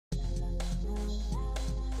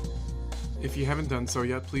If you haven't done so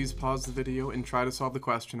yet, please pause the video and try to solve the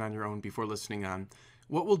question on your own before listening on.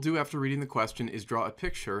 What we'll do after reading the question is draw a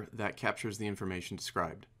picture that captures the information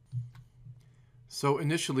described. So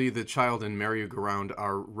initially, the child and merry-go-round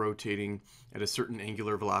are rotating at a certain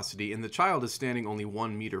angular velocity, and the child is standing only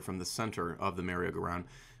 1 meter from the center of the merry-go-round.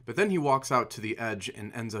 But then he walks out to the edge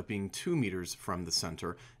and ends up being 2 meters from the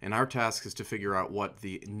center, and our task is to figure out what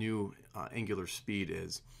the new angular speed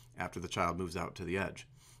is after the child moves out to the edge.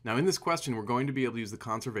 Now in this question, we're going to be able to use the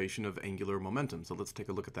conservation of angular momentum, so let's take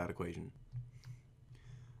a look at that equation.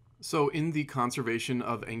 So in the conservation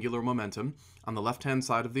of angular momentum, on the left-hand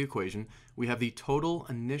side of the equation, we have the total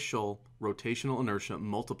initial rotational inertia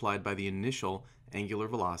multiplied by the initial angular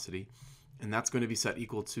velocity, and that's going to be set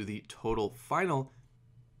equal to the total final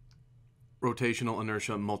rotational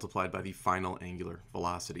inertia multiplied by the final angular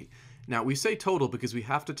velocity. Now we say total because we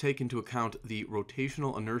have to take into account the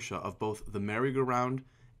rotational inertia of both the merry-go-round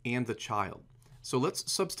and the child. So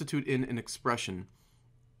let's substitute in an expression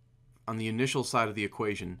on the initial side of the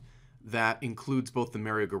equation that includes both the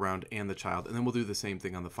merry-go-round and the child, and then we'll do the same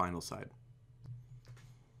thing on the final side.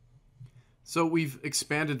 So we've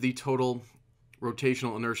expanded the total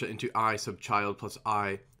rotational inertia into I sub child plus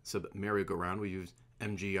I sub merry-go-round. We use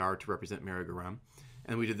mgr to represent merry-go-round,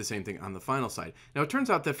 and we did the same thing on the final side. Now it turns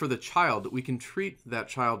out that for the child, we can treat that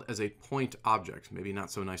child as a point object. Maybe not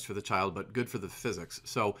so nice for the child, but good for the physics.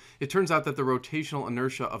 So it turns out that the rotational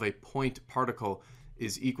inertia of a point particle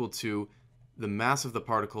is equal to the mass of the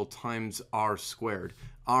particle times r squared.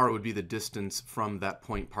 R would be the distance from that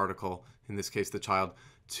point particle, in this case the child,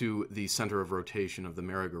 to the center of rotation of the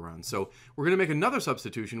merry-go-round. So we're going to make another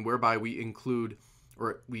substitution whereby we include,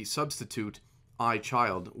 or we substitute I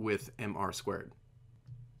child with mr squared.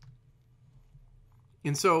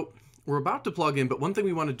 And so we're about to plug in, but one thing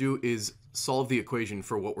we want to do is solve the equation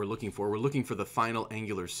for what we're looking for. We're looking for the final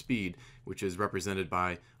angular speed, which is represented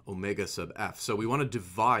by omega sub f. So we want to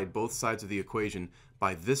divide both sides of the equation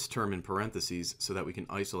by this term in parentheses so that we can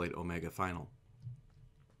isolate omega final.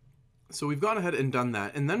 So we've gone ahead and done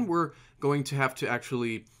that, and then we're going to have to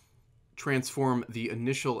actually transform the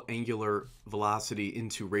initial angular velocity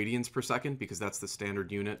into radians per second, because that's the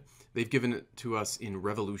standard unit. They've given it to us in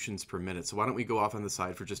revolutions per minute. So why don't we go off on the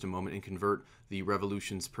side for just a moment and convert the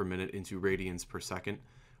revolutions per minute into radians per second.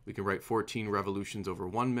 We can write 14 revolutions over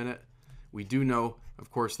 1 minute. We do know,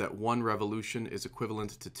 of course, that 1 revolution is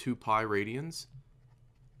equivalent to 2 pi radians.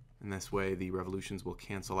 And this way the revolutions will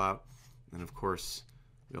cancel out. And of course,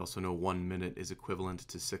 we also know 1 minute is equivalent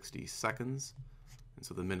to 60 seconds. And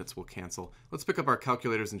so the minutes will cancel. Let's pick up our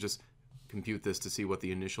calculators and just compute this to see what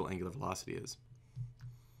the initial angular velocity is.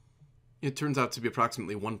 It turns out to be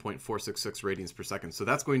approximately 1.466 radians per second. So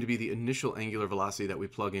that's going to be the initial angular velocity that we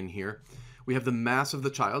plug in here. We have the mass of the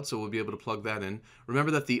child, so we'll be able to plug that in.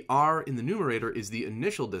 Remember that the r in the numerator is the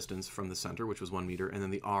initial distance from the center, which was 1 meter, and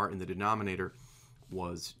then the r in the denominator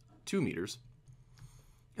was 2 meters.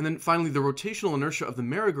 And then finally, the rotational inertia of the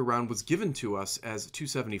merry-go-round was given to us as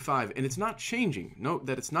 275, and it's not changing. Note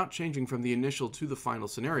that it's not changing from the initial to the final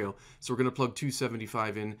scenario, so we're going to plug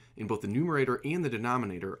 275 in both the numerator and the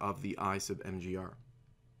denominator of the I sub mgr.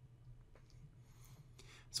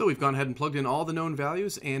 So we've gone ahead and plugged in all the known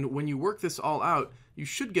values, and when you work this all out, you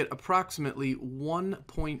should get approximately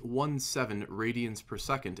 1.17 radians per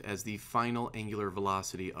second as the final angular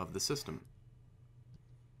velocity of the system.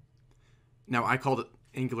 Now, I called it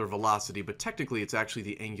angular velocity, but technically it's actually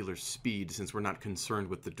the angular speed, since we're not concerned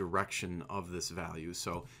with the direction of this value.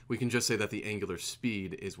 So we can just say that the angular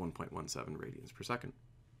speed is 1.17 radians per second.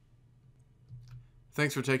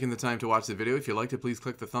 Thanks for taking the time to watch the video. If you liked it, please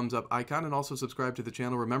click the thumbs up icon and also subscribe to the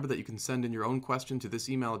channel. Remember that you can send in your own question to this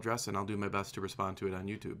email address, and I'll do my best to respond to it on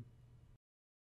YouTube.